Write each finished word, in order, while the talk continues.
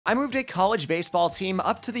I moved a college baseball team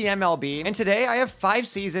up to the MLB, and today I have 5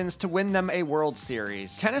 seasons to win them a World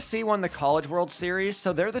Series. Tennessee won the College World Series,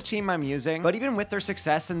 so they're the team I'm using, but even with their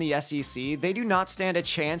success in the SEC, they do not stand a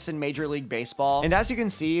chance in Major League Baseball, and as you can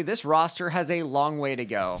see, this roster has a long way to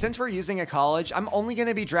go. Since we're using a college, I'm only going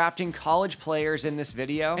to be drafting college players in this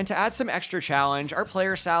video, and to add some extra challenge, our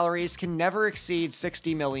player salaries can never exceed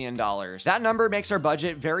 $60 million. That number makes our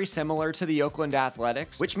budget very similar to the Oakland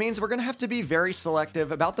Athletics, which means we're going to have to be very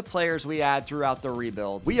selective about the players we add throughout the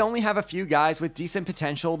rebuild. We only have a few guys with decent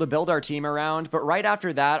potential to build our team around, but right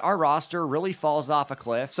after that, our roster really falls off a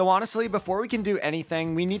cliff. So honestly, before we can do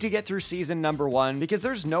anything, we need to get through season number 1 because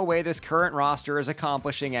there's no way this current roster is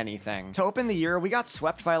accomplishing anything. To open the year, we got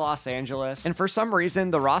swept by Los Angeles, and for some reason,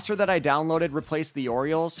 the roster that I downloaded replaced the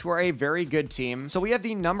Orioles, who are a very good team. So we have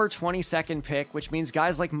the number 22nd pick, which means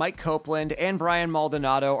guys like Mike Copeland and Brian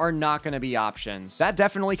Maldonado are not going to be options. That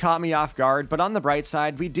definitely caught me off guard, but on the bright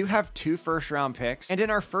side, we do have 2 first-round picks, and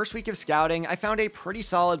in our first week of scouting, I found a pretty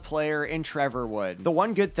solid player in Trevor Wood. The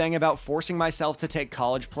one good thing about forcing myself to take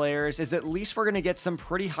college players is at least we're going to get some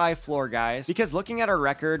pretty high floor guys, because looking at our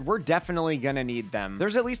record, we're definitely going to need them.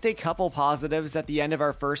 There's at least a couple positives at the end of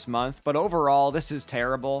our first month, but overall, this is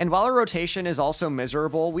terrible. And while our rotation is also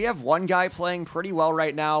miserable, we have one guy playing pretty well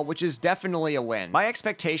right now, which is definitely a win. My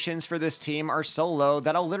expectations for this team are so low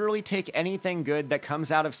that I'll literally take anything good that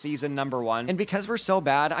comes out of season number 1, and because we're so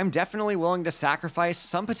bad, I'm definitely willing to sacrifice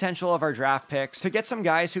some potential of our draft picks to get some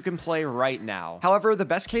guys who can play right now. However, the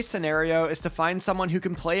best case scenario is to find someone who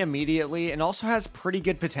can play immediately and also has pretty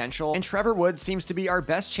good potential, and Trevor Wood seems to be our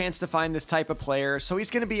best chance to find this type of player, so he's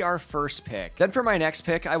going to be our first pick. Then for my next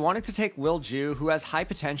pick, I wanted to take Will Jew, who has high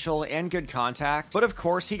potential and good contact, but of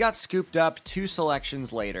course he got scooped up 2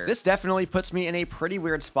 selections later. This definitely puts me in a pretty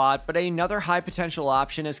weird spot, but another high potential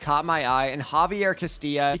option has caught my eye in Javier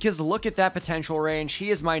Castilla, because look at that potential range,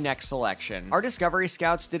 he is my next selection. Our Discovery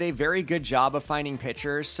Scouts did a very good job of finding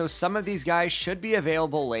pitchers, so some of these guys should be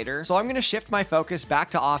available later, so I'm going to shift my focus back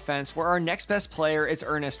to offense, where our next best player is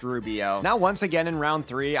Ernest Rubio. Now once again in round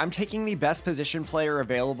 3, I'm taking the best position player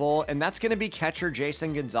available, and that's going to be catcher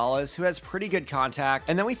Jason Gonzalez, who has pretty good contact,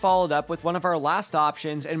 and then we followed up with one of our last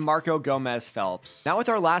options in Marco Gomez Phelps. Now with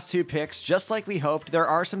our last 2 picks, just like we hoped, there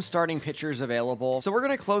are some starting pitchers available, so we're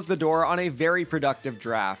going to close the door on a very productive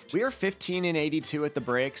draft. We are 15-82 at the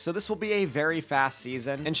break, so this will be a very fast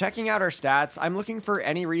season, and checking out our stats, I'm looking for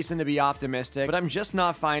any reason to be optimistic, but I'm just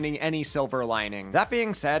not finding any silver lining. That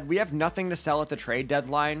being said, we have nothing to sell at the trade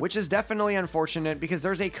deadline, which is definitely unfortunate because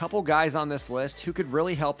there's a couple guys on this list who could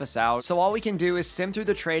really help us out, so all we can do is sim through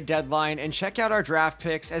the trade deadline and check out our draft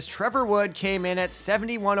picks, as Trevor Wood came in at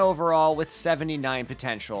 71 overall with 79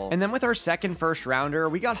 potential. And then with our second first rounder,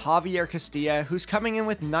 we got Javier Castilla, who's coming in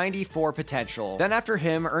with 94 potential. Then after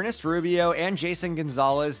him, Ernest Rubio and Jason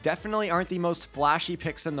Gonzalez definitely aren't the most flashy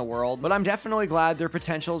picks in the world, but I'm definitely glad their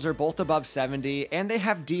potentials are both above 70 and they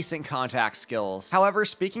have decent contact skills. However,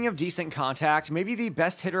 speaking of decent contact, maybe the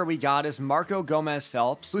best hitter we got is Marco Gomez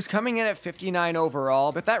Phelps, who's coming in at 59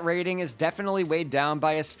 overall, but that rating is definitely weighed down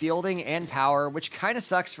by his fielding and power, which kind of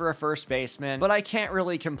sucks for a first baseman, but I can't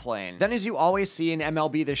really complain. Then as you always see in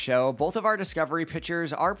MLB The Show, both of our discovery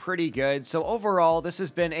pitchers are pretty good, so overall this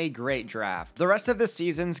has been a great draft. The rest of the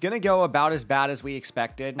season's gonna go about as bad as we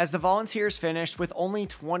expected, as the Volunteers finished with only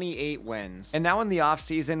 28 wins. And now in the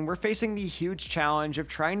offseason, we're facing the huge challenge of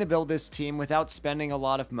trying to build this team without spending a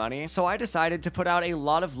lot of money, so I decided to put out a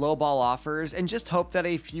lot of lowball offers and just hope that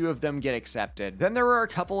a few of them get accepted. Then there were a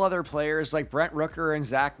couple other players like Brent Rooker and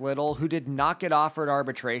Zach Little who did not get offered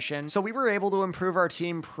arbitration, so we were able to improve our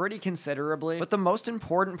team pretty considerably, but the most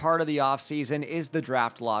important part of the offseason is the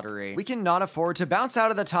draft lottery. We cannot afford to bounce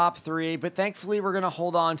out of the top 3, but thankfully we're going to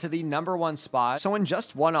hold on to the number 1 spot, so in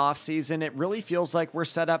just one offseason, it really feels like we're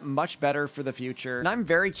set up much better for the future, and I'm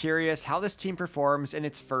very curious how this team performs in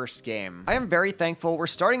its first game. I am very thankful we're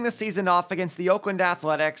starting the season off against the Oakland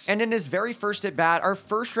Athletics, and in his very first at-bat, our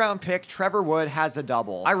first round pick, Trevor Wood, has a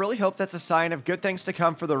double. I really hope that's a sign of good things to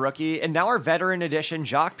come for the rookie, and now our veteran addition,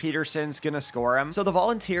 Jock Peterson's gonna score him, so the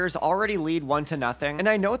Volunteers already lead 1-0, and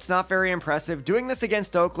I know it's not very impressive doing this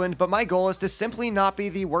against Oakland, but my goal is to simply not be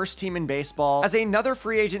the worst team in baseball, as another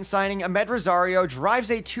free agent signing, Ahmed Rosario, drives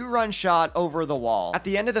a 2-run shot over the wall. At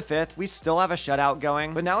the end of the 5th, we still have a shutout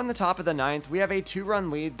going, but now in the top of the 9th, we have a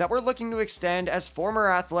 2-run lead that we're looking to extend, as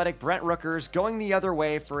former Athletic Brent Rooker's going the other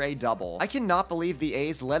way for a double. I cannot believe the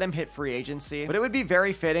A's let him hit free agency, but it would be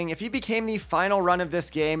very fitting if he became the final run of this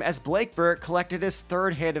game, as Blake Burke collected his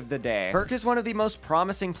 3rd hit of the day. Burke is one of the most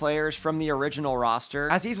promising players from the original roster,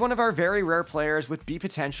 as he's one of our very rare players with B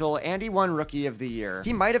potential, and he won Rookie of the Year.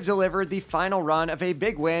 He might have delivered the final run of a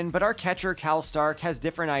big win, but our catcher Cal Cal Stark has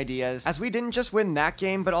different ideas, as we didn't just win that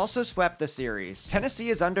game, but also swept the series. Tennessee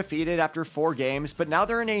is undefeated after 4 games, but now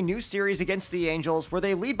they're in a new series against the Angels where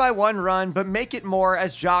they lead by 1 run, but make it more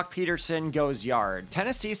as Jock Peterson goes yard.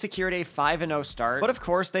 Tennessee secured a 5-0 start, but of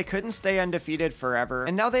course they couldn't stay undefeated forever,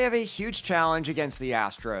 and now they have a huge challenge against the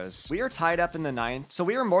Astros. We are tied up in the 9th, so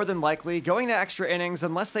we are more than likely going to extra innings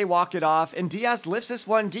unless they walk it off, and Diaz lifts this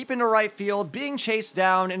one deep into right field, being chased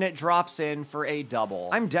down, and it drops in for a double.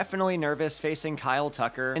 I'm definitely nervous facing Kyle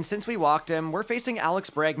Tucker, and since we walked him, we're facing Alex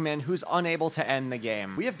Bregman, who's unable to end the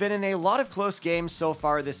game. We have been in a lot of close games so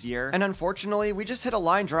far this year, and unfortunately, we just hit a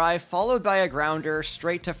line drive followed by a grounder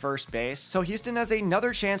straight to first base, so Houston has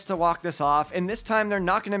another chance to walk this off, and this time they're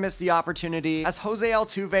not going to miss the opportunity as Jose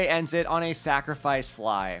Altuve ends it on a sacrifice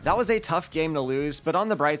fly. That was a tough game to lose, but on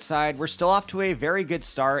the bright side, we're still off to a very good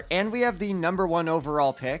start, and we have the #1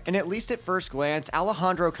 overall pick, and at least at first glance,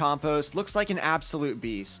 Alejandro Campos looks like an absolute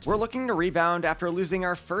beast. We're looking to rebound after losing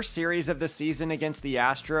our first series of the season against the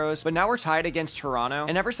Astros, but now we're tied against Toronto,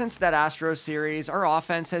 and ever since that Astros series, our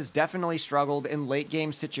offense has definitely struggled in late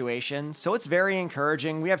game situations, so it's very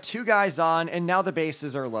encouraging. We have 2 guys on, and now the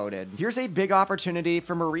bases are loaded. Here's a big opportunity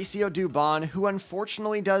for Mauricio Dubon, who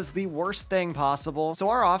unfortunately does the worst thing possible, so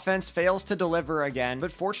our offense fails to deliver again,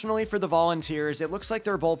 but fortunately for the Volunteers, it looks like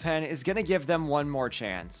their bullpen is going to give them one more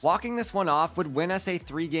chance. Walking this one off would win us a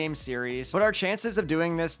 3-game series, but our chances of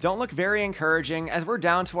doing this don't look very encouraging as we're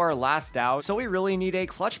down to our last out, so we really need a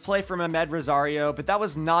clutch play from Amed Rosario, but that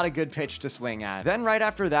was not a good pitch to swing at. Then right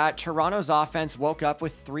after that, Toronto's offense woke up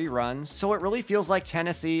with 3 runs, so it really feels like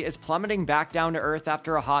Tennessee is plummeting back down to earth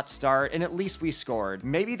after a hot start, and at least we scored.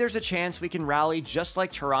 Maybe there's a chance we can rally just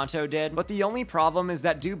like Toronto did, but the only problem is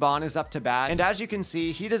that Dubon is up to bat, and as you can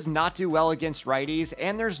see, he does not do well against righties,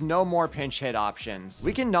 and there's no more pinch hit options.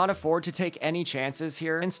 We cannot afford to take any chances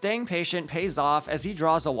here, and staying patient pays off as he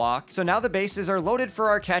draws a walk. So now the bases are loaded for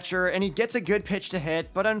our catcher, and he gets a good pitch to hit,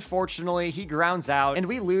 but unfortunately he grounds out, and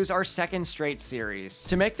we lose our 2nd straight series.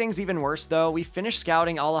 To make things even worse though, we finished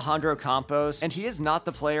scouting Alejandro Campos, and he is not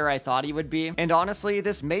the player I thought he would be, and honestly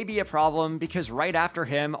this may be a problem because right after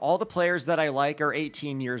him, all the players that I like are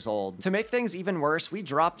 18 years old. To make things even worse, we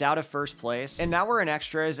dropped out of first place, and now we're in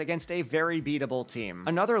extras against a very beatable team.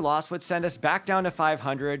 Another loss would send us back down to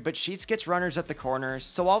 500, but Sheets gets runners at the corners,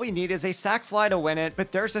 so all we need is a sac fly to win it,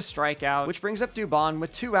 but there's a strikeout, which brings up Dubon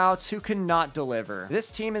with 2 outs who cannot deliver.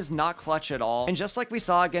 This team is not clutch at all, and just like we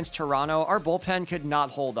saw against Toronto, our bullpen could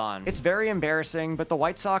not hold on. It's very embarrassing, but the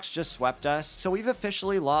White Sox just swept us, so we've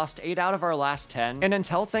officially lost 8 out of our last 10, and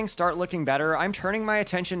until things start looking better, I'm turning my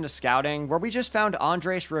attention to scouting, where we just found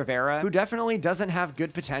Andres Rivera, who definitely doesn't have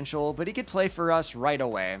good potential, but he could play for us right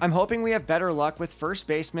away. I'm hoping we have better luck with first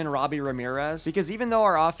baseman Robbie Ramirez, because even though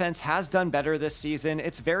our offense has done better this season,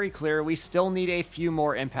 it's very clear we still need a few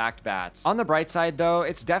more impact bats. On the bright side though,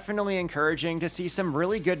 it's definitely encouraging to see some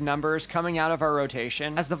really good numbers coming out of our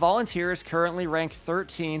rotation, as the Volunteers currently rank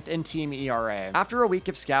 13th in team ERA. After a week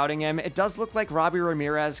of scouting him, it does look like Robbie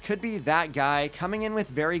Ramirez could be that guy coming in with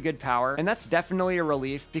very good power, and that's definitely a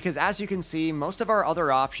relief because as you can see, most of our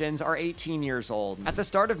other options are 18 years old. At the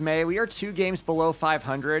start of May, we are 2 games below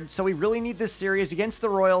 500, so we really need this series against the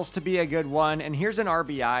Royals to be a good one, and here's an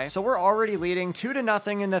RBI. So we're already leading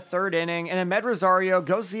 2-0 in the 3rd inning, and Amed Rosario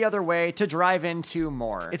goes the other way to drive in 2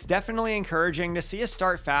 more. It's definitely encouraging to see us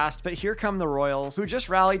start fast, but here come the Royals, who just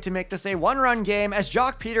rallied to make this a 1-run game as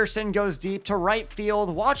Jock Peterson goes deep to right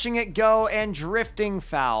field, watching it go and drifting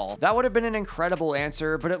foul. That would have been an incredible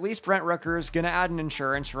answer, but at least Brent Rooker's gonna add an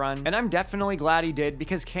insurance run, and I'm definitely glad he did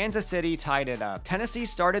because Kansas City tied it up. Tennessee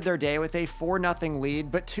started their day with a 4-0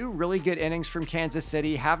 lead, but 2 really good innings from Kansas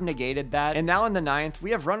City have negated that, and now in the 9th,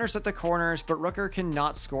 we have runners at the corners, but Rooker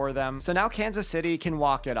cannot score them, so now Kansas City can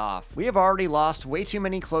walk it off. We have already lost way too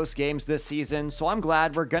many close games this season, so I'm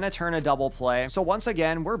glad we're gonna turn a double play. So once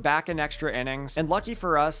again, we're back in extra innings, and lucky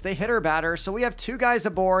for us, they hit our batter, so we have 2 guys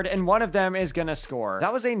aboard, and one of them is gonna score.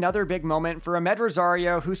 That was another big moment for Amed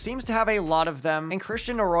Rosario, who seems to have a lot of them, and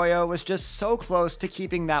Christian Arroyo was just so close to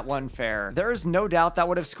keeping that one fair. There is no doubt that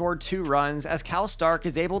would have scored 2 runs, as Cal Stark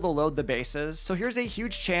is able to load the bases, so here's a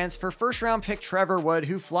huge chance for first-round pick Trevor Wood,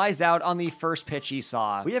 who flies out on the first pitch he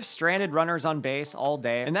saw. We have stranded runners on base all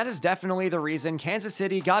day, and that is definitely the reason Kansas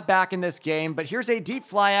City got back in this game, but here's a deep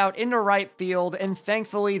fly out into right field, and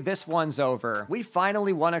thankfully this one's over. We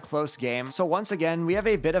finally won a close game, so once again, we have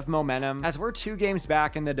a bit of momentum, as we're 2 games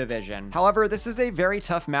back in the division. However, this is a very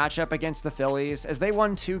tough matchup against the Phillies, as they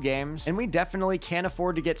won 2 games, and we definitely can't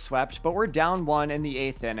afford to get swept, but we're down 1 in the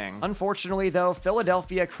 8th inning. Unfortunately though,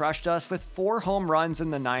 Philadelphia crushed us with 4 home runs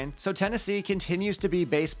in the 9th, so Tennessee continues to be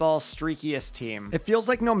baseball's streakiest team. It feels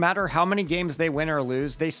like no matter how many games they win or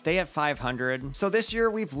lose, they stay at 500. So this year,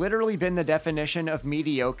 we've literally been the definition of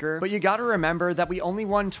mediocre, but you gotta remember that we only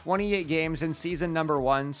won 28 games in season number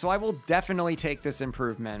 1, so I will definitely take this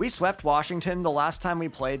improvement. We swept Washington the last time we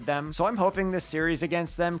played them, so I'm hoping this series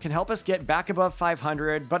against them can help us get back above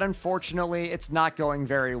 500, but unfortunately, it's not going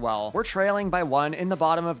very well. We're trailing by 1 in the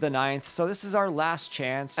bottom of the 9th, so this is our last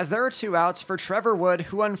chance, as there are 2 outs for Trevor Wood,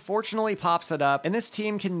 who unfortunately pops it up, and this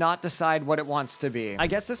team cannot decide what it wants to be. I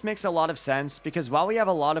guess this makes a lot of sense, because while we have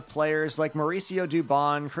a lot of players like Mauricio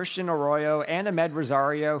Dubon, Christian Arroyo, and Ahmed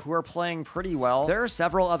Rosario who are playing pretty well, there are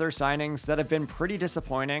several other signings that have been pretty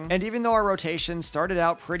disappointing, and even though our rotation started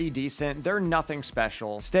out pretty decent, they're nothing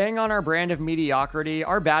special. Staying on our brand of mediocrity,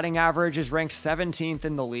 our batting average is ranked 17th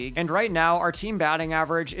in the league, and right now our team batting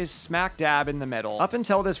average is smack dab in the middle. Up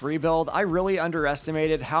until this rebuild, I really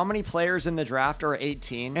underestimated how many players in the draft are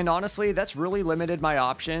 18, and honestly, that's really limited my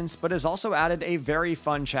options, but has also added a very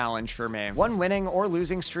fun challenge for me. One winning or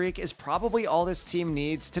losing streak is probably all this team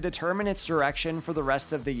needs to determine its direction for the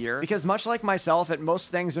rest of the year, because much like myself at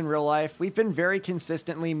most things in real life, we've been very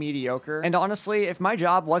consistently mediocre, and honestly, if my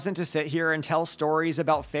job wasn't to sit here and tell stories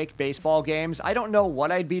about fake baseball games, I don't know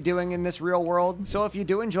what I'd be doing in this real world. So if you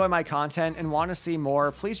do enjoy my content and want to see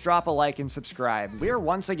more, please drop a like and subscribe. We are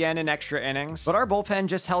once again in extra innings, but our bullpen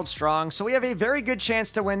just held strong, so we have a very good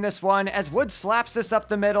chance to win this one as Wood slaps this up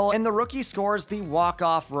the middle and the rookie scores the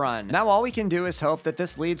walk-off run. Now all we can do is hope that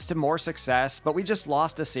this leads to more success, but we just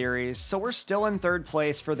lost a series, so we're still in 3rd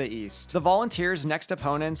place for the East. The Volunteers' next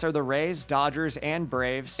opponents are the Rays, Dodgers, and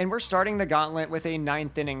Braves, and we're starting the gauntlet with a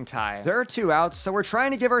 9th inning tie. There are 2 outs, so we're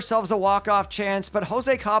trying to give ourselves a walk-off chance, but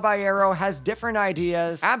Jose Caballero has different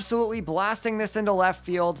ideas, absolutely blasting this into left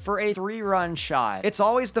field for a 3-run shot. It's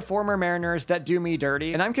always the former Mariners that do me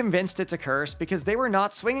dirty, and I'm convinced it's a curse because they were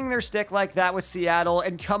not swinging their stick like that with Seattle,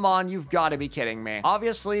 and come on, you've got to be kidding me.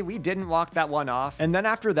 Obviously, we didn't walk that one off, and then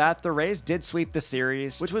after that, the Rays did sweep the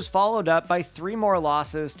series, which was followed up by 3 more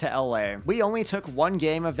losses to LA. We only took 1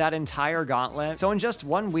 game of that entire gauntlet, so in just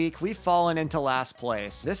 1 week, we've fallen into last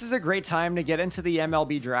place. This is a great time to get into the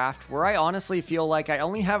MLB draft, where I honestly feel like I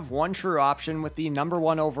only have one true option with the number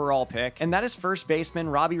 1 overall pick, and that is first baseman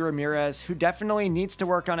Robbie Ramirez, who definitely needs to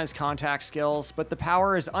work on his contact skills, but the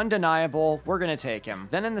power is undeniable. We're gonna take him.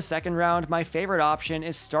 Then in the 2nd round, my favorite option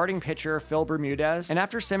is starting pitcher Phil Bermudez, and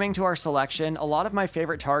after simming to our selection, a lot of my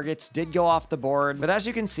favorite targets did go off the board, but as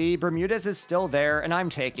you can see, Bermudez is still there, and I'm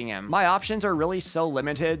taking him. My options are really so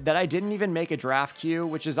limited that I didn't even make a draft queue,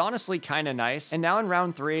 which is honestly kinda nice, and now in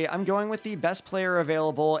round 3, I'm going with the best player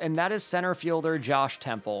available, and that is center fielder Josh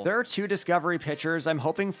Temple. There are 2 discovery pitchers I'm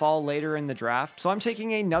hoping fall later in the draft, so I'm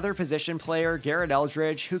taking another position player, Garrett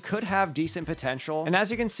Eldridge, who could have decent potential, and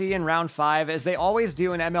as you can see in round 5, as they always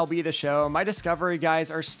do in MLB The Show, my discovery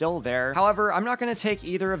guys are still there. However, I'm not going to take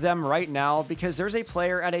either of them right now because there's a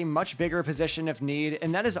player at a much bigger position of need,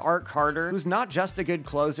 and that is Art Carter, who's not just a good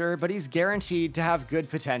closer, but he's guaranteed to have good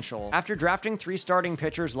potential. After drafting 3 starting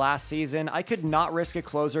pitchers last season, I could not risk a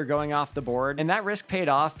closer going off the board, and that risk paid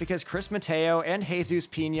off because Chris Mateo and Jesus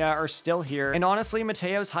Pena are still here, and honestly,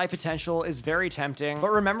 Mateo's high potential is very tempting,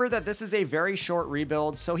 but remember that this is a very short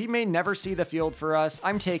rebuild, so he may never see the field for us.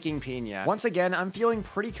 I'm taking Pena. Once again, I'm feeling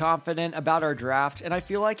pretty confident about our draft, and I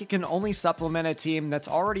feel like it can only supplement a team that's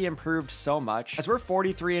already improved so much, as we're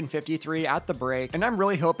 43-53 at the break, and I'm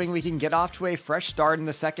really hoping we can get off to a fresh start in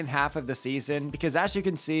the second half of the season, because as you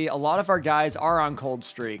can see, a lot of our guys are on cold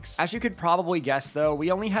streaks. As you could probably guess though,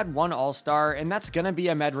 we only had 1 all-star, and that's gonna be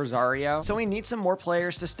Ahmed Rosario, so we need some more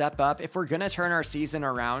players to step up if we're gonna turn our season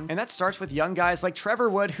around, and that starts with young guys like Trevor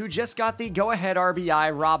Wood, who just got the go-ahead RBI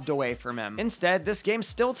robbed away from him. Instead, this game's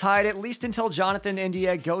still tied at least until Jonathan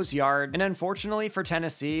India goes yard, and unfortunately for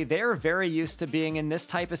Tennessee, they are very used to being in this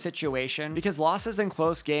type of situation because losses in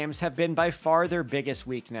close games have been by far their biggest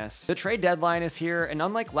weakness. The trade deadline is here, and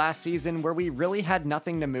unlike last season where we really had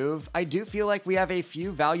nothing to move, I do feel like we have a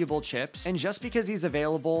few valuable chips, and just because he's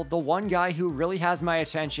available, the one guy who really has my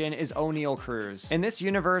attention is O'Neal Cruz. In this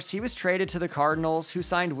universe, he was traded to the Cardinals, who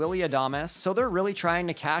signed Willy Adames, so they're really trying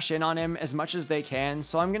to cash in on him as much as they can,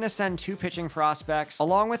 so I'm gonna send 2 pitching prospects,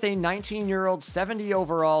 along with a 19-year-old 70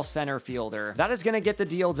 overall center fielder. That is gonna get the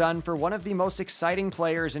deal done for one of the most exciting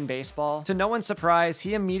players in baseball. To no one's surprise,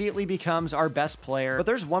 he immediately becomes our best player, but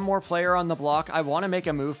there's one more player on the block I want to make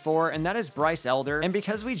a move for, and that is Bryce Elder, and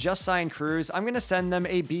because we just signed Cruz, I'm gonna send them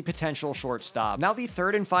a B potential shortstop. Now the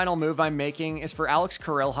 3rd and final move I'm making is for Alex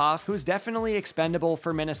Kirilloff, who's definitely expendable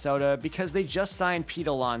for Minnesota because they just signed Pete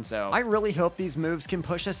Alonso. I really hope these moves can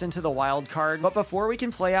push us into the wild card, but before we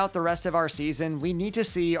can play out the rest of our season, we need to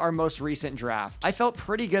see our most recent draft. I felt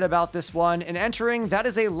pretty good about this one, and entering, that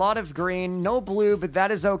is a lot of green, no blue, but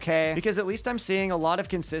that is okay, because at least I'm seeing a lot of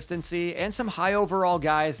consistency and some high overall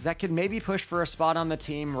guys that could maybe push for a spot on the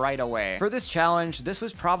team right away. For this challenge, this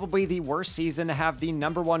was probably the worst season to have the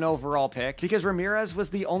 #1 overall pick because Ramirez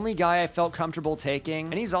was the only guy I felt comfortable taking,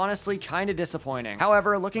 and he's honestly kind of disappointing.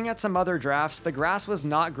 However, looking at some other drafts, the grass was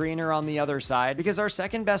not greener on the other side because our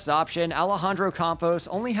second best option, Alejandro Campos,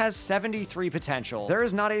 only has 73 potential. There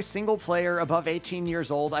is not a single player above 18 years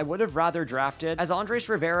old I would have rather drafted, as Andres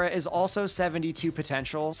Rivera is also 72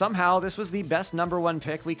 potential. Somehow, this was the best #1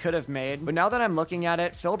 pick we could have made, but now that I'm looking at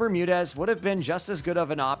it, Phil Bermudez would have been just as good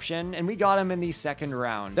of an option, and we got him in the second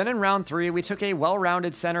round. Then in round 3, we took a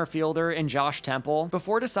well-rounded center fielder in Josh Temple,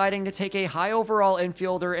 before deciding to take a high overall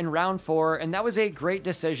infielder in round 4, and that was a great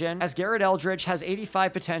decision, as Garrett Eldridge has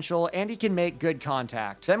 85 potential and he can make good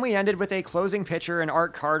contact. Then we ended with a closing pitcher in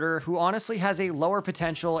Art Carter, who honestly has a lower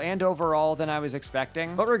potential and overall than I was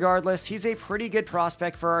expecting, but regardless, he's a pretty good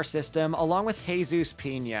prospect for our system, along with Jesus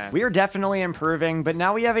Pena. We are definitely improving, but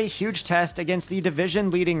now we have a huge test against the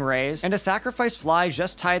division-leading Rays, and a sacrifice fly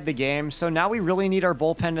just tied the game, so now we really need our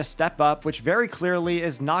bullpen to step up, which very clearly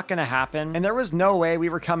is not going to happen, and there was no way we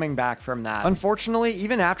were coming back from that. Unfortunately,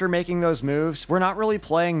 even after making those moves, we're not really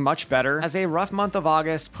playing much better, as a rough month of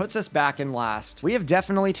August puts us back in last. We have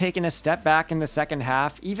definitely taken a step back in the second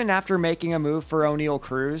half, even after making a move for O'Neal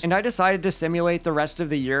Cruz, and I decided to simulate the rest of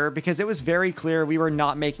the year because it was very clear we were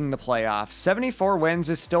not making the playoffs. 74 wins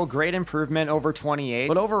is still great improvement over 28,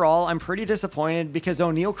 but overall, I'm pretty disappointed because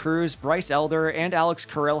O'Neal Cruz, Bryce Elder, and Alex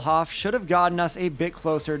Kirilloff should have gotten us a bit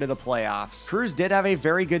closer to the playoffs. Cruz did have a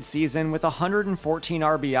very good season with 114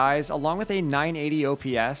 RBIs along with a 980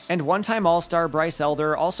 OPS, and one-time All-Star Bryce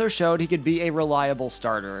Elder also showed he could be a reliable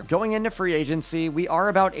starter. Going into free agency, we are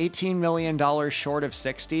about $18 million short of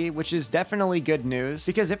 60, which is definitely good news,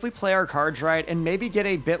 because if we play our cards right and maybe get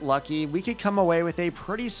a bit lucky, we could come away with a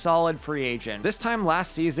pretty solid free agent. This time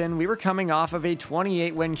last season, we were coming off of a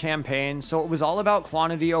 28-win campaign, so it was all about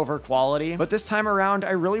quantity over quality, but this time around,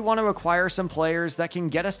 I really want to acquire some players that can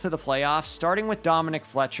get us to the playoffs, starting with Dominic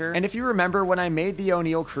Fletcher. And if you remember when I made the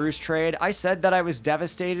O'Neal Cruz trade, I said that I was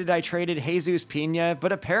devastated I traded Jesus Pena,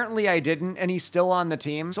 but apparently I didn't, and he's still on the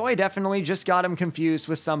team, so I definitely just got him confused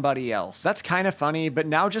with somebody else. That's kind of funny, but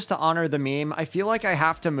now just to honor the meme, I feel like I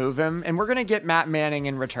have to move him, and we're gonna get Matt Manning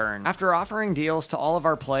in return. After offering deals to all of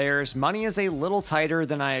our players, money is a little tighter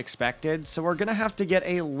than I expected, so we're gonna have to get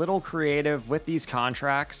a little creative with these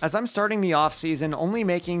contracts, as I'm starting the offseason only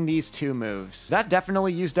making these 2 moves. That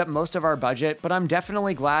definitely used up most of our budget, but I'm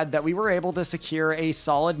definitely glad that we were able to secure a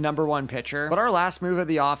solid #1 pitcher. But our last move of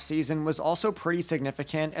the offseason was also pretty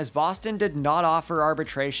significant, as Boston did not offer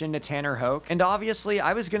arbitration to Tanner Hoke, and obviously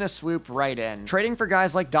I was gonna swoop right in. Trading for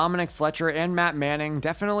guys like Dominic Fletcher and Matt Manning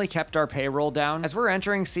definitely kept our payroll down, as we're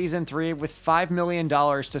entering season 3 with $5 million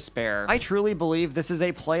to spare. I truly believe this is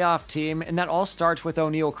a playoff team, and that all starts with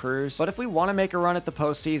O'Neal Cruz, but if we want to make a run at the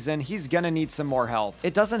postseason, he's gonna need some more help.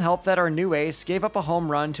 It doesn't help that our new ace gave up a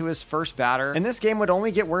home run to his first batter, and this game would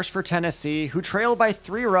only get worse for Tennessee, who trailed by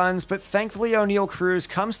 3 runs, but thankfully O'Neal Cruz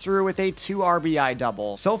comes through with a 2 RBI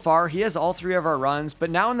double. So far, he has all 3 of our runs, but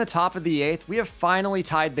now in the top of the 8th, we have finally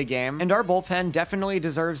tied the game, and our bullpen definitely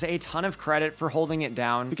deserves a ton of credit for holding it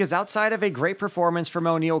down, because outside of a great performance from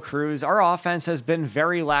O'Neal Cruz, our offense has been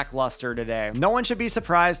very lackluster today. No one should be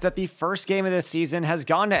surprised that the first game of this season has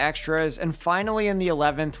gone to extras, and finally in the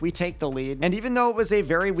 11th, we take the lead. And even though it was a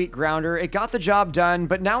very weak grounder, it got the job done,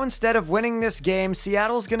 but now instead of winning this game,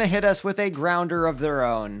 Seattle's gonna hit us with a grounder of their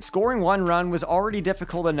own. Scoring 1 run was already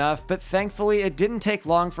difficult enough, but thankfully it didn't take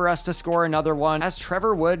long for us to score another one, as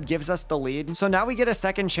Trevor Wood gives us the lead. So now we get a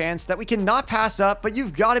second chance that we cannot pass up, but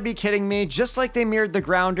you've got to be kidding me. Just like they mirrored the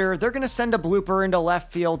grounder, they're gonna send a blooper into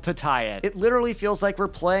left field to tie it. It literally feels like we're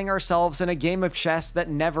playing ourselves in a game of chess that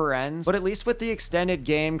never ends, but at least with the extended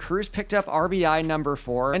game, Cruz picked up RBI number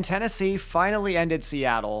 4, and Tennessee finally ended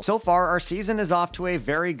Seattle. So far, our season is off to a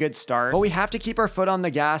very good start, but we have to keep our foot on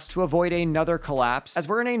the gas to avoid another collapse, as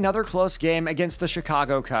we're in another close game against the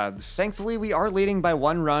Chicago Cubs. Thankfully, we are leading by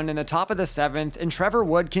 1 run in the top of the 7th, and Trevor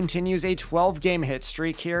Wood continues a 12-game hit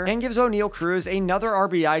streak here, and gives O'Neal Cruz another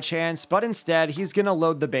RBI chance, but instead, he's gonna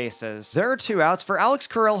load the bases. There are 2 outs for Alex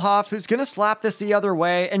Kirilloff, who's gonna slap this the other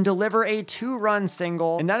way and deliver a 2-run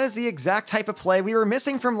single, and that is the exact type of play we were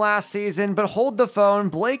missing from last season, but hold the phone,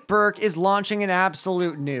 Blake Burke is launching an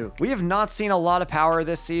absolute nuke. We have not seen a lot of power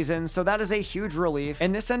this season, so that is a huge relief,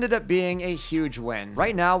 and this ended up being a huge win.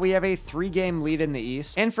 Right now, we have a 3-game lead in the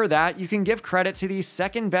East, and for that, you can give credit to the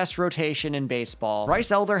second best rotation in baseball.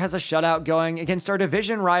 Bryce Elder has a shutout going against our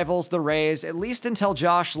division rivals, the Rays, at least until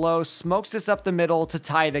Josh Lowe smokes this up the middle to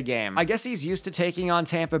tie the game. I guess he's used to taking on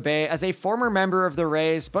Tampa Bay as a former member of the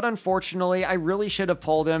Rays, but unfortunately, I really should have have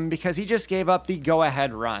pulled him because he just gave up the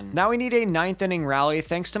go-ahead run. Now we need a 9th inning rally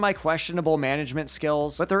thanks to my questionable management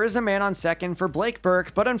skills, but there is a man on second for Blake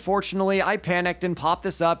Burke, but unfortunately I panicked and popped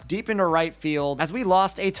this up deep into right field as we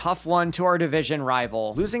lost a tough one to our division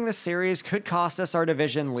rival. Losing this series could cost us our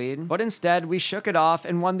division lead, but instead we shook it off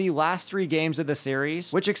and won the last 3 games of the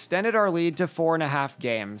series, which extended our lead to 4.5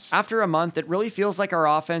 games. After a month, it really feels like our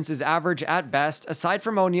offense is average at best, aside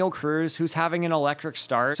from O'Neal Cruz, who's having an electric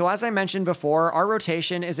start. So as I mentioned before, our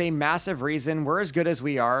rotation is a massive reason we're as good as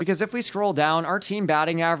we are, because if we scroll down, our team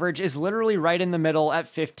batting average is literally right in the middle at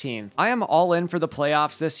 15th. I am all in for the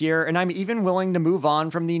playoffs this year, and I'm even willing to move on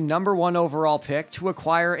from the #1 overall pick to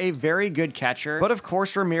acquire a very good catcher, but of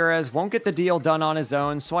course Ramirez won't get the deal done on his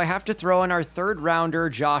own, so I have to throw in our 3rd rounder,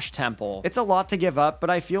 Josh Temple. It's a lot to give up, but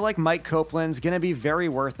I feel like Mike Copeland's gonna be very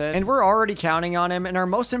worth it, and we're already counting on him in our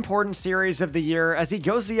most important series of the year as he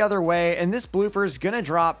goes the other way, and this blooper's gonna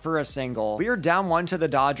drop for a single. We are down 1 to the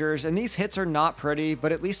Dodgers, and these hits are not pretty,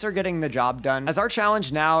 but at least they're getting the job done, as our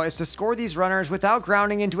challenge now is to score these runners without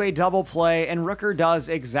grounding into a double play, and Rooker does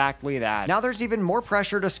exactly that. Now there's even more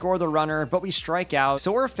pressure to score the runner, but we strike out,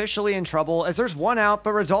 so we're officially in trouble as there's 1 out,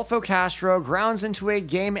 but Rodolfo Castro grounds into a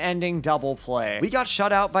game-ending double play. We got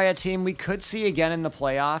shut out by a team we could see again in the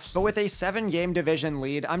playoffs, but with a 7-game division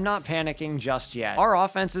lead, I'm not panicking just yet. Our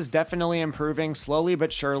offense is definitely improving slowly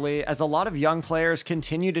but surely as a lot of young players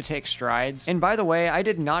continue to take strides. And by the way, I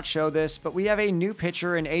did not show this, but we have a new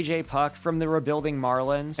pitcher in AJ Puck from the rebuilding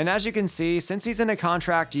Marlins. And as you can see, since he's in a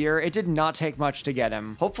contract year, it did not take much to get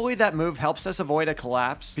him. Hopefully that move helps us avoid a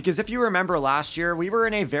collapse, because if you remember last year, we were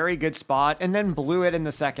in a very good spot and then blew it in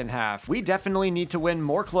the second half. We definitely need to win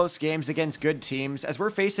more close games against good teams as we're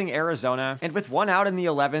facing Arizona, and with 1 out in the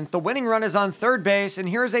 11th, the winning run is on 3rd base, and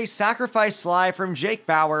here's a sacrifice fly from Jake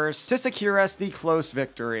Bauers to secure us the close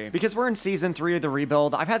victory. Because we're in season 3 of the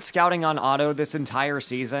rebuild, I've had scouting on auto this entire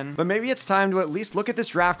season, but maybe it's time to at least look at this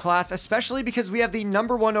draft class, especially because we have the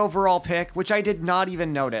 #1 overall pick, which I did not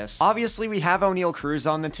even notice. Obviously, we have O'Neal Cruz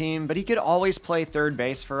on the team, but he could always play 3rd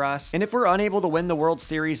base for us, and if we're unable to win the World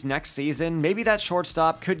Series next season, maybe that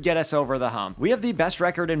shortstop could get us over the hump. We have the best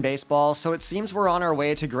record in baseball, so it seems we're on our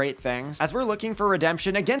way to great things, as we're looking for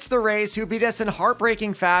redemption against the Rays, who beat us in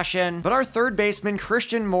heartbreaking fashion, but our 3rd baseman,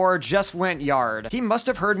 Christian Moore, just went yard. He must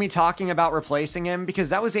have heard me talking about replacing him, because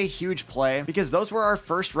that was a huge play, because those were our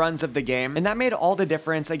first runs of the game, and that made all the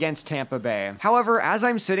difference against Tampa Bay. However, as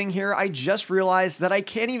I'm sitting here, I just realized that I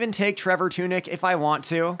can't even take Trevor Tunick if I want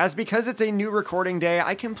to, as because it's a new recording day,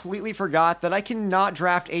 I completely forgot that I cannot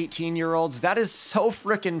draft 18-year-olds. That is so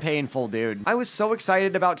freaking painful, dude. I was so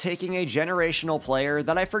excited about taking a generational player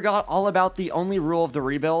that I forgot all about the only rule of the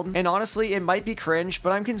rebuild, and honestly, it might be cringe,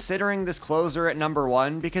 but I'm considering this closer at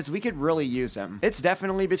 #1 because we could really use him. It's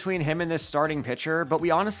definitely between him and this starting pitcher, but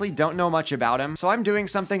we honestly don't know much about him, so I'm doing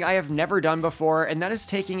something I have never done before, and that is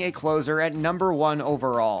taking a closer at #1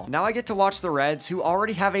 overall. Now I get to watch the Reds, who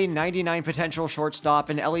already have a 99 potential shortstop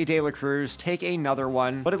in Elly De La Cruz, take another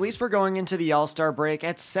one, but at least we're going into the All-Star break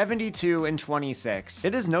at 72-26.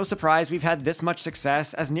 It is no surprise we've had this much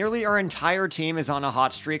success, as nearly our entire team is on a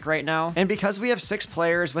hot streak right now, and because we have 6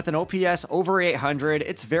 players with an OPS over 800,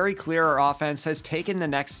 it's very clear our offense has taken the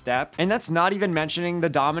next step, and that's not even mentioning the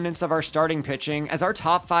dominance of our starting pitching, as our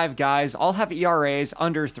top 5 guys all have ERAs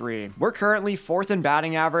under 3. We're currently 4th in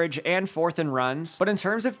batting average and 4th in runs, but in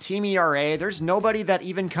terms of team ERA, there's nobody that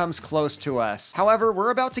even comes close to us. However,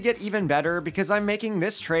 we're about to get even better because I'm making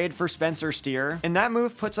this trade for Spencer Steer, and that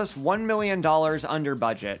move puts us $1 million under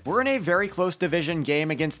budget. We're in a very close division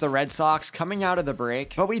game against the Red Sox coming out of the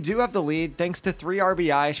break, but we do have the lead thanks to 3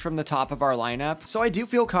 RBIs from the top of our lineup, so I do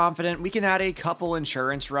feel confident we can add a couple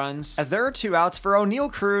insurance runs, as there are 2 outs for O'Neal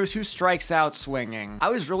Cruz, who strikes out swinging. I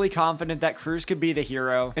was really confident that Cruz could be the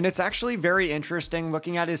hero, and it's actually very interesting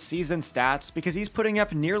looking at his season stats because he's putting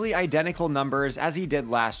up nearly identical numbers as he did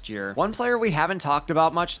last year. One player we haven't talked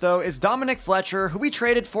about much though is Dominic Fletcher, who we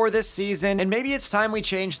traded for this season, and maybe it's time we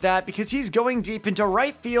change that because he's going deep into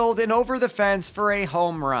right field and over the fence for a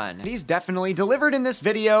home run. He's definitely delivered in this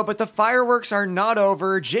video, but the fireworks are not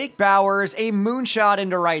over. Jake Bauers, a moonshot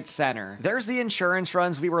into right center. There's the insurance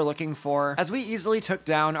runs we were looking for, as we easily took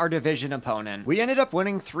down our division opponent. We ended up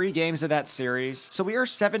winning 3 games of that series, so we are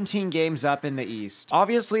 17 games up in the East.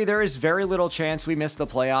 Obviously, there is very little chance we miss the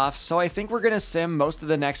playoffs, so I think we're gonna sim most of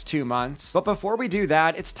the next 2 months. But before we do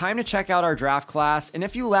that, it's time to check out our draft class, and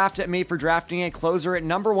if you laughed at me for drafting a closer at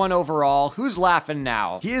 #1 overall, who's laughing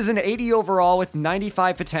now? He is an 80 overall with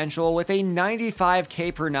 95 potential with a 95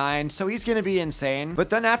 K per 9, so he's gonna be insane. But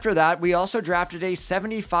then after that, we also drafted a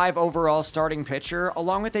 75 overall starting pitcher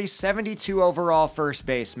along with a 72 overall first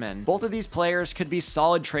baseman. Both of these players could be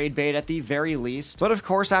solid trade bait at the very least. But of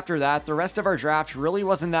course, after that, the rest of our draft really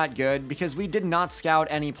wasn't that good because we did not scout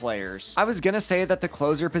any players. I was gonna say that the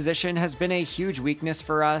closer position has been a huge weakness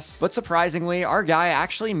for us, but surprisingly, our guy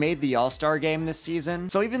actually made the All-Star game this season.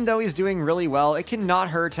 So even though he's doing really well, it cannot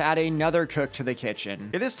hurt to add another cook to the kitchen.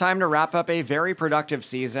 It is time to wrap up a very productive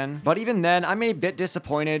season, but even then, I'm a bit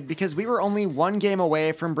disappointed because we were only one game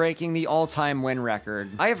away from breaking the all-time win record.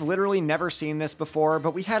 I have literally never seen this before,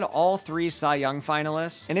 but we had all 3 Cy Young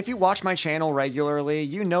finalists, and if you watch my channel regularly,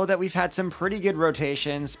 you know that we've had some pretty good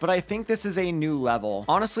rotations, but I think this is a new level.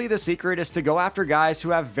 Honestly, the secret is to go after guys who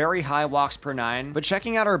have very high walks per 9, but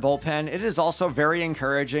checking out our bullpen, it is also very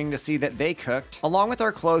encouraging to see that they cooked, along with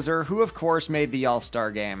our closer, who of course made the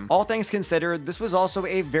All-Star game. All things considered, this was also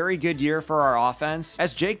a very good year for our offense,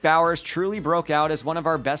 as Jake Bauers truly broke out as one of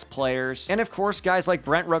our best players, and of course guys like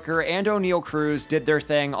Brent Rooker and O'Neal Cruz did their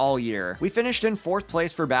thing all year. We finished in 4th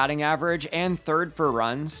place for batting average and 3rd for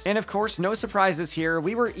runs, and of course no surprises here,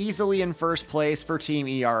 we were easily in 1st place for team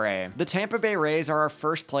ERA. The Tampa Bay Rays are our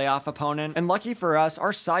first playoff opponent, and lucky for us,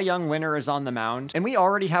 our Cy Young winner is on the mound, and we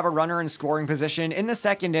already have a runner in scoring position in the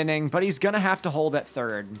 2nd inning, but he's gonna have to hold at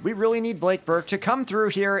 3rd. We really need Blake Burke to come through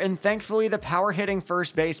here, and thankfully the power-hitting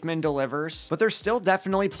first baseman delivers, but there's still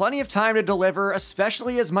definitely plenty of time to deliver,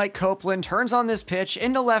 especially as Mike Copeland turns on this pitch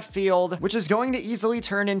into left field, which is going to easily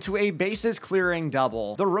turn into a bases-clearing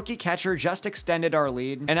double. The rookie catcher just extended our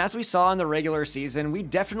lead, and as we saw in the regular season, we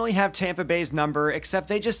definitely have Tampa Bay's number, except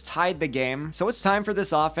they just tied the game. So it's time for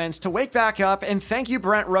this offense to wake back up, and thank you,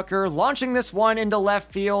 Brent Rooker, launching this one into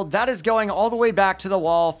left field. That is going all the way back to the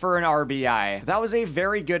wall for an RBI. That was a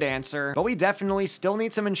very good answer, but we definitely still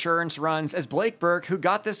need some insurance runs, as Blake Burke, who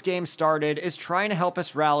got this game started, is trying to help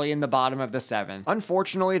us rally in the bottom of the 7th.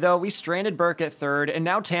 Unfortunately, though, we stranded Burke at 3rd, and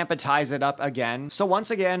now Tampa ties it up again. So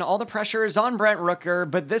once again, all the pressure is on Brent Rooker,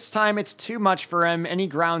 but this time it's too much for him, and he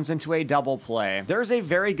grounds into a double play. There's a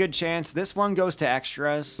very good chance this one goes to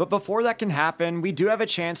extras, but before that can happen, we do have a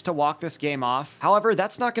chance to walk this game off. However,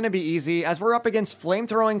 that's not going to be easy, as we're up against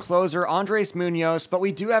flamethrowing closer Andres Munoz, but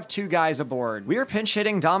we do have 2 guys aboard. We are pinch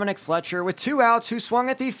hitting Dominic Fletcher with 2 outs, who swung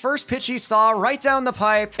at the first pitch he saw right down the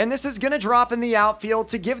pipe, and this is going to drop in the outfield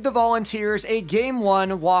to give the Volunteers a Game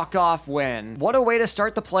 1 walk-off win. What a way to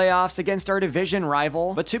start the playoffs against our division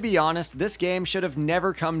rival, but to be honest, this game should have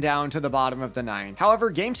never come down to the bottom of the 9th. However,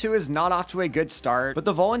 Game 2 is not off to a good start, but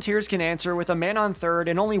the Volunteers can answer with a man on 3rd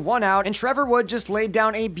and only 1 out, and Trevor Wood just laid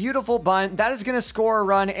down a beautiful bunt that is going to score a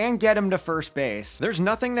run and get him to first base. There's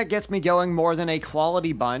nothing that gets me going more than a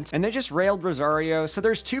quality bunt, and they just railed Rosario, so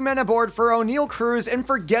there's 2 men aboard for O'Neal Cruz, and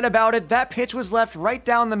forget about it, that pitch was left right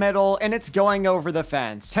down the middle, and it's going over the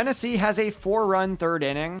fence. Tennessee has a 4-run 3rd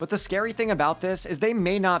inning, but the scary thing about this is they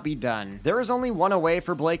may not be done. There is only 1 away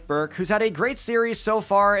for Blake Burke, who's had a great series so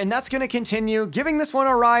far, and that's going to continue, giving this one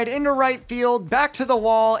a ride into right field, back to the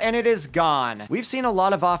wall, and it is gone. We've seen a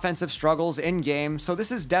lot of offensive struggles in game, so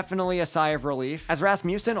this is definitely a sigh of relief, as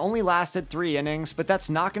Rasmussen only lasted 3 innings, but that's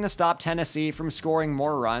not going to stop Tennessee from scoring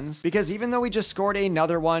more runs, because even though we just scored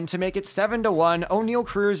another one to make it 7-1, O'Neal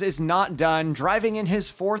Cruz is not done, driving in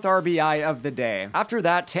his 4th RBI of the day. After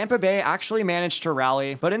that, Tampa Bay actually managed to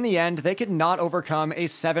rally, but in the end, they could not overcome a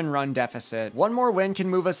 7-run deficit. One more win can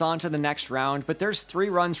move us on to the next round, but there's 3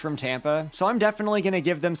 runs from Tampa, so I'm definitely going to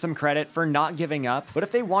give them some credit for not giving up, but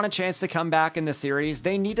if they want a chance to come back in the series,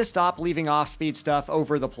 they need to stop leaving off-speed stuff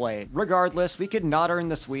over the plate. Regardless, we could not earn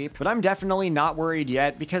the sweep, but I'm definitely not worried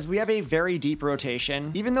yet because we have a very deep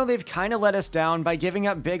rotation, even though they've kind of let us down by giving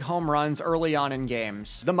up big home runs early on in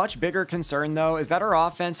games. The much bigger concern, though, is that our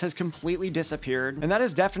offense has completely disappeared, and that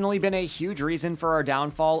has definitely been a huge reason for our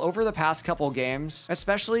downfall over the past couple games,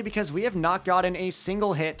 especially because we have not gotten a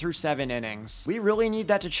single hit through 7 innings. We really need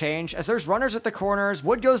that to change, as there's runners at the corners,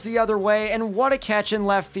 Wood goes the other way, and what a catch in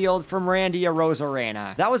left field from Randy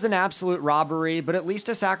Arozarena. That was an absolute robbery, but at least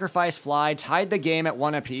a sacrifice fly tied the game at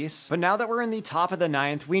 1 apiece. But now that we're in the top of the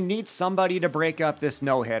 9th, we need somebody to break up this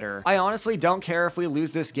no-hitter. I honestly don't care if we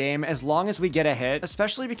lose this game as long as we get a hit,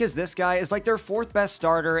 especially because this guy is like their 4th best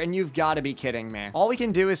starter, and you've got to be kidding me. All we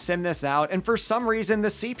can do is sim this out, and for some reason, the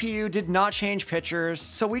CPU did not change pitchers,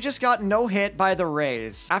 so we just got no hit by the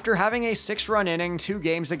Rays. After having a 6-run inning 2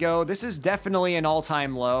 games ago, this is definitely an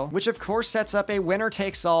all-time low, which of course sets up a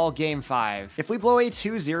winner-takes-all Game 5. If we blow a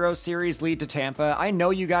 2-0 series lead to Tampa, I know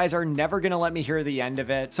you guys are never going to let me hear the end of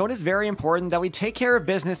it, so it is very important that we take care of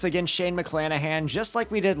business against Shane McClanahan just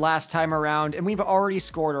like we did last time around, and we've already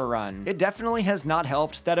scored a run. It definitely has not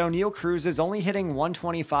helped that O'Neal Cruz is only hitting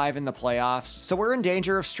 125 in the playoffs, so we're in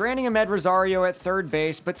danger of stranding Amed Rosario at 3rd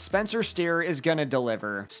base, but Spencer Steer is gonna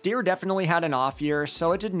deliver. Steer definitely had an off year,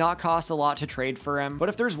 so it did not cost a lot to trade for him, but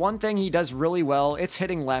if there's one thing he does really well, well, it's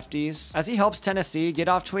hitting lefties, as he helps Tennessee get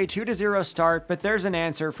off to a 2-0 start, but there's an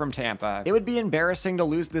answer from Tampa. It would be embarrassing to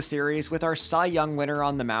lose the series with our Cy Young winner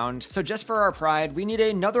on the mound, so just for our pride, we need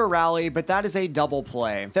another rally, but that is a double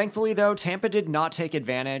play. Thankfully though, Tampa did not take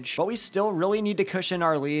advantage, but we still really need to cushion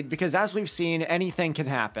our lead because as we've seen, anything can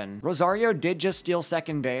happen. Rosario did just steal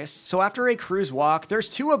second base, so after a Cruz walk, there's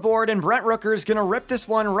 2 aboard and Brent Rooker's gonna rip this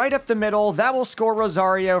one right up the middle. That will score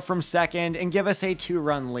Rosario from second and give us a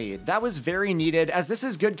 2-run lead. That was very needed as this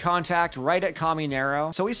is good contact right at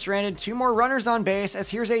Caminero, so we stranded 2 more runners on base as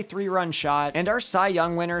here's a 3-run shot, and our Cy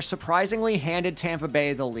Young winner surprisingly handed Tampa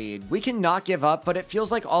Bay the lead. We cannot give up, but it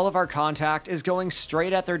feels like all of our contact is going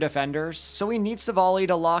straight at their defenders, so we need Savali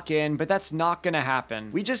to lock in, but that's not gonna happen.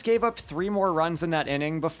 We just gave up 3 more runs in that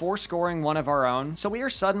inning before scoring one of our own, so we are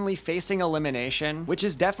suddenly facing elimination, which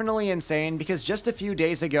is definitely insane because just a few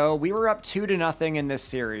days ago, we were up 2-0 in this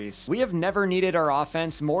series. We have never needed our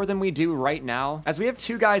offense more than we do right now, as we have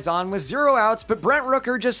 2 guys on with 0 outs, but Brent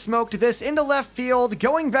Rooker just smoked this into left field,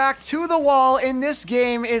 going back to the wall, and this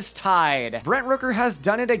game is tied. Brent Rooker has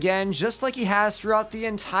done it again, just like he has throughout the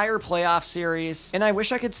entire playoff series, and I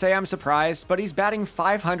wish I could say I'm surprised, but he's batting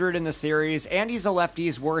 .500 in the series, and he's a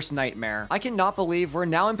lefty's worst nightmare. I cannot believe we're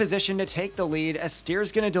now in position to take the lead as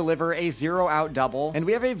Steer's gonna deliver a 0-out double, and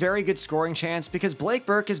we have a very good scoring chance because Blake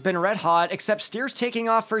Burke has been red hot, except Steer's taking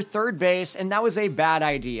off for third base, and that was a bad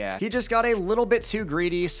idea. He just got a little bit too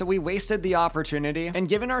greedy, so we wasted the opportunity, and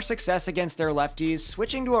given our success against their lefties,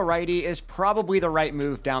 switching to a righty is probably the right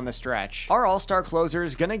move down the stretch. Our all-star closer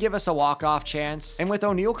is gonna give us a walk-off chance, and with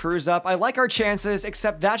O'Neal Cruz up, I like our chances,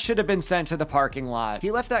 except that should have been sent to the parking lot.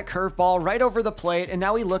 He left that curveball right over the plate, and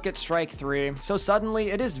now we look at strike 3, so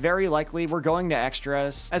suddenly it is very likely we're going to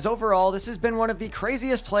extras, as overall this has been one of the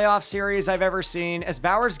craziest playoff series I've ever seen, as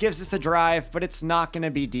Bowers gives us a drive, but it's not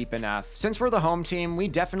gonna be deep enough. Since we're the home team, we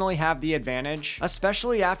definitely have the advantage,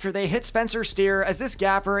 especially after they hit Spencer Steer, as this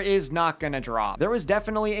gapper is not gonna drop. There was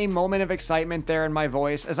definitely a moment of excitement there in my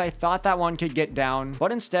voice as I thought that one could get down,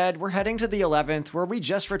 but instead we're heading to the 11th where we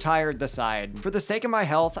just retired the side. For the sake of my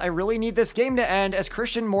health, I really need this game to end as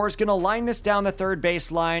Christian Moore's gonna line this down the third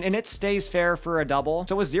base line and it stays fair for a double.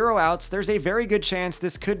 So with 0 outs, there's a very good chance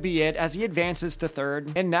this could be it as he advances to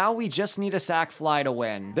third, and now we just need a sac fly to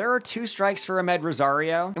win. There are 2 strikes for Ahmed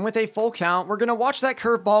Rosario, and with a full count, we're gonna watch that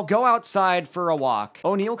curveball go outside for a walk.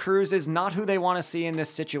 O'Neal Cruz is not who they want to see in this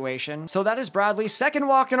situation, so that is Bradley's second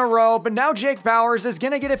walk in a row, but now Jake Bowers is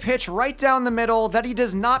gonna get a pitch right down the middle that he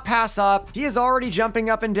does not pass up. He is already jumping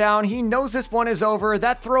up and down. He knows this one is over.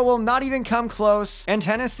 That throw will not even come close, and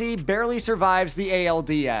Tennessee barely survives the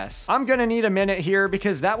ALDS. I'm gonna need a minute here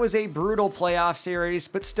because that was a brutal playoff series,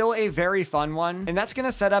 but still a very fun one, and that's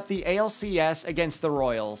gonna set up the ALCS against the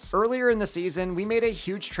Royals. Earlier in the season, we made a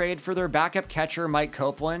huge trade for their backup catcher Mike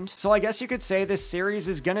Copeland, so I guess you could say this series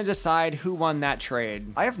is gonna decide who won that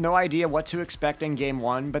trade. I have no idea what to expect in game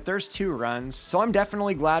 1, but there's 2 runs, so I'm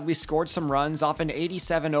definitely glad we scored some runs off an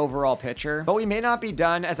 87 overall pitcher, but we may not be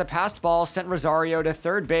done as a passed ball sent Rosario to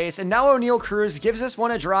third base, and now O'Neal Cruz gives us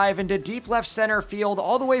one a drive into deep left center field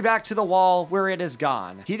all the way back to the wall where it is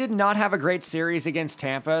gone. He did not have a great series against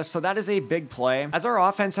Tampa, so that is a big play, as our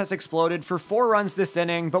offense has exploded for 4 runs this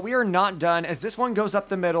inning, but we are not done as this one goes up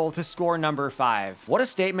the middle to score number 5. What a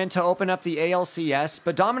statement to open up the ALCS,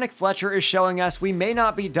 but Dominic Fletcher is showing us we may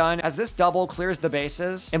not be done as this double clears the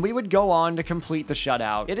bases, and we would go on to complete the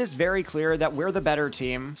shutout. It is very clear that we're the better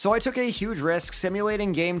team, so I took a huge risk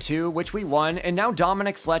simulating game 2, which we won, and now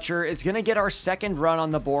Dominic Fletcher is gonna get our second run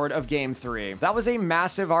on the board of game 3. That was a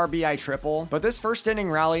massive RBI triple, but this first inning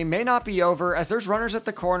rally may not be over as there's runners at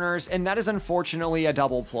the corners, and that is unfortunately a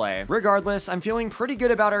double play. Regardless, I'm feeling pretty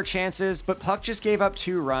good about our chances, but Puck just gave up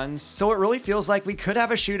 2 runs, so it really feels like we could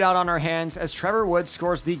have a shootout on our hands as Trevor Woods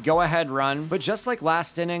scores the go-ahead run, but just like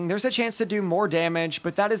last inning, there's a chance to do more damage,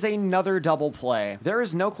 but that is another double play. There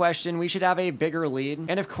is no question we should have a bigger lead,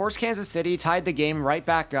 and of course Kansas City tied the game right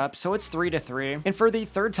back up, so it's 3-3, and for the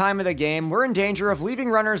 3rd time of the game, we're in danger of leaving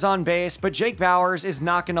runners on base, but Jake Bowers is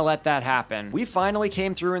not going to let that happen. We finally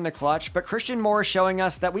came through in the clutch, but Christian Moore is showing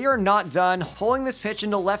us that we are not done. Pulling this pitch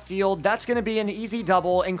into left field, that's going to be an easy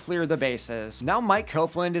double and clear the bases. Now Mike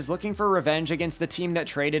Copeland is looking for revenge against the team that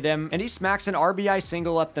traded him, and he smacks an RBI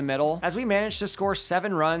single up the middle, as we managed to score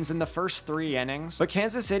 7 runs in the first 3 innings, but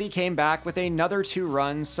Kansas City came back with another 2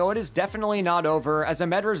 runs, so it is definitely not over as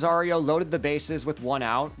Ahmed Rosario loaded the bases with 1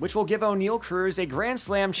 out, which will give O'Neal Cruz a grand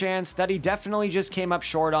slam chance that he definitely just came up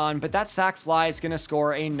short on, but that sac fly is going to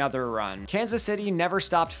score another run. Kansas City never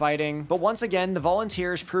stopped fighting, but once again, the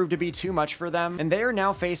Volunteers proved to be too much for them, and they are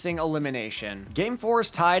now facing elimination. Game 4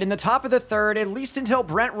 is tied in the top of the 3rd, at least until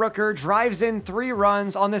Brent Rooker drives in 3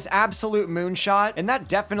 runs on this absolute moonshot, and that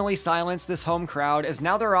definitely silenced this home crowd as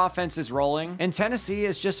now their offense is rolling, and Tennessee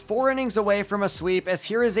is just 4 innings away from a sweep as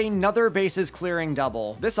here is another bases clearing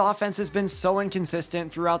double. This offense has been so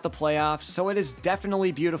inconsistent throughout the playoffs, so it is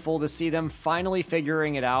definitely beautiful to see them finally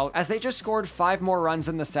figuring it out as they just scored 5 more runs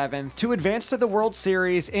in the 7th to advance to the World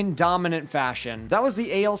Series in dominant fashion. That was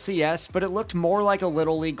the ALCS, but it looked more like a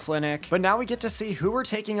Little League clinic. But now we get to see who we're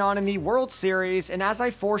taking on in the World Series, and as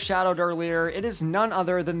I foreshadowed earlier, it is none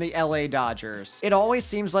other than the LA Dodgers. It always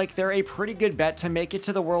seems like they're a pretty good bet to make it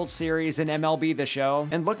to the World Series in MLB The Show,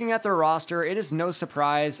 and looking at their roster, it is no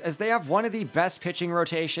surprise as they have one of the best pitching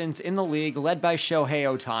rotations in the league led by Shohei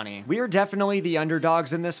Ohtani. We are definitely the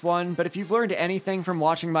underdogs in this one, but if you've learned anything from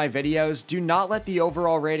watching my videos, do not let the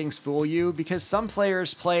overall ratings fool you because some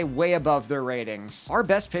players play way above their ratings. Our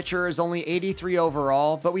best pitcher is only 83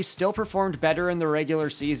 overall, but we still performed better in the regular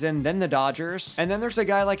season than the Dodgers. And then there's a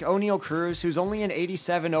guy like O'Neal Cruz who's only an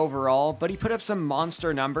 87 overall, but he put up some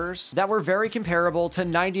monster numbers that were very comparable to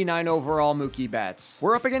 99 overall Mookie Betts.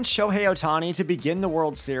 We're up against Shohei Ohtani to begin the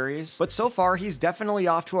World Series, but so far he's definitely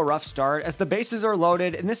off to a rough start as the bases are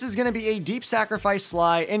loaded, and this is going to be a deep sacrifice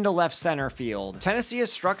fly into left center field. Tennessee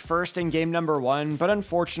has struck first in game number 1, but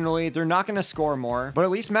unfortunately they're not going to score more, but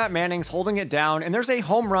at least Matt Manning's holding it down, and there's a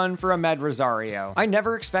home run for Ahmed Rosario. I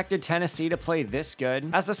never expected Tennessee to play this good,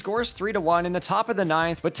 as the score is 3-1 in the top of the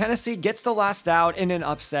 9th, but Tennessee gets the last out in an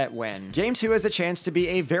upset win. Game 2 has a chance to be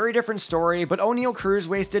a very different story, but O'Neal Cruz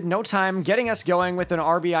wasted no time getting us going with an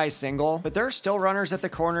RBI single, but there are still runners at the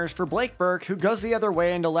corners for Blake Burke, who goes the other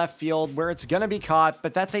way into left field where it's gonna be caught,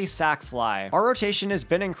 but that's a sac fly. Our rotation has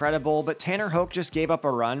been incredible, but Tanner Hoke just gave up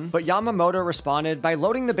a run, but Yamamoto responded by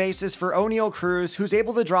loading the bases for O'Neal Cruz, who's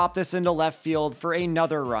able to drop this into left field for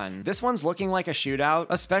another run. This one's looking like a shootout,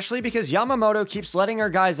 especially because Yamamoto keeps letting our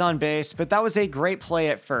guys on base, but that was a great play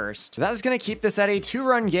at first. That is going to keep this at a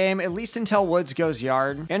 2-run game, at least until Woods goes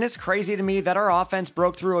yard. And it's crazy to me that our offense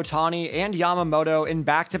broke through Ohtani and Yamamoto in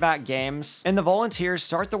back-to-back games, and the Volunteers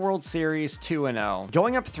start the World Series 2-0.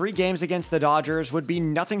 Going up 3 games against the Dodgers would be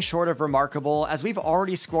nothing short of remarkable, as we've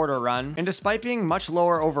already scored a run, and despite being much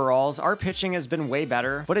lower overalls, our pitching has been way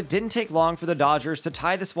better, but it didn't take long for the Dodgers to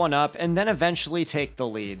tie this one up and then eventually take the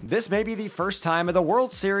lead. This may be the first time of the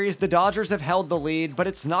World Series the Dodgers have held the lead, but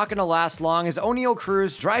it's not going to last long as O'Neal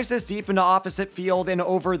Cruz drives this deep into opposite field and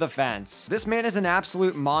over the fence. This man is an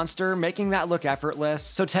absolute monster, making that look effortless,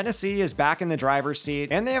 so Tennessee is back in the driver's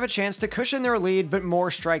seat, and they have a chance to cushion their lead, but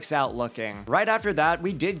more strikes out looking. Right after that,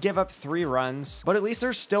 we did give up 3 runs, but at least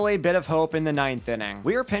there's still a bit of hope in the 9th inning.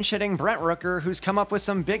 We are pinch hitting Brent Rooker, who's come up with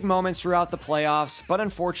some big moments throughout the playoffs, but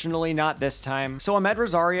unfortunately not this time. So Ahmed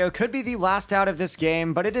Rosario could be the last out of this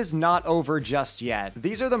game, but it is not over just yet.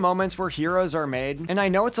 These are the moments where heroes are made, and I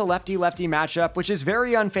know it's a lefty-lefty matchup, which is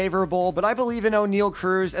very unfavorable, but I believe in O'Neal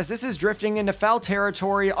Cruz as this is drifting into foul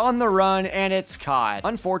territory on the run, and it's caught.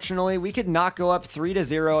 Unfortunately, we could not go up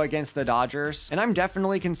 3-0 against the Dodgers, and I'm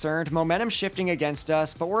definitely concerned momentum shifting against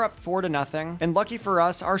us, but we're up 4-0, and lucky for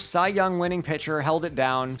us, our Cy Young winning pitcher held it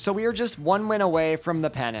down, so we are just 1 win away from the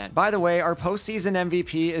pennant. By the way, our postseason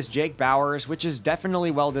MVP is Jake Bauers, which is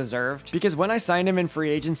definitely well-deserved, because when I signed him in free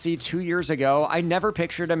agency 2 years ago, I never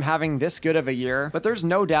pictured him having this good of a year, but there's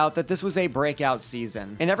no doubt that this was a breakout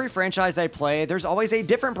season. In every franchise I play, there's always a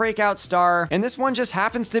different breakout star, and this one just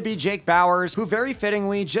happens to be Jake Bauers, who very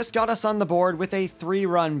fittingly just got us on the board with a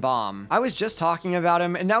 3-run bomb. I was just talking about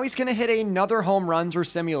him, and now he's gonna hit another home run through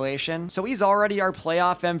simulation, so he's already our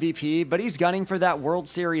playoff MVP, but he's gunning for that World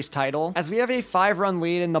Series title, as we have a 5-run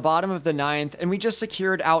lead in the bottom of the 9th, and we just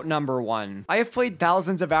secured out number 1. I have played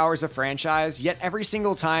thousands of hours of franchise, yet every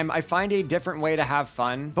single time I find a different way to have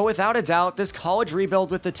fun, but without a doubt, this college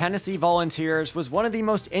rebuild with the Tennessee Volunteers was one of the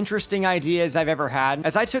most interesting ideas I've ever had,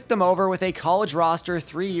 as I took them over with a college roster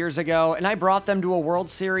 3 years ago, and I brought them to a World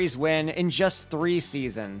Series win in just 3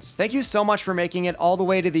 seasons. Thank you so much for making it all the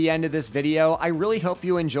way to the end of this video. I really hope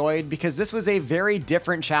you enjoyed, because this was a very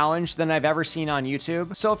different challenge than I've ever seen on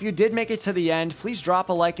YouTube. So if you did make it to the end, please drop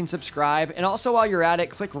a like and subscribe, and also while you're at it,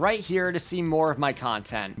 click right here to see more of my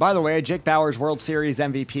content. By the way, Jake Bauers World Series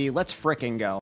MVP, let's frickin' go.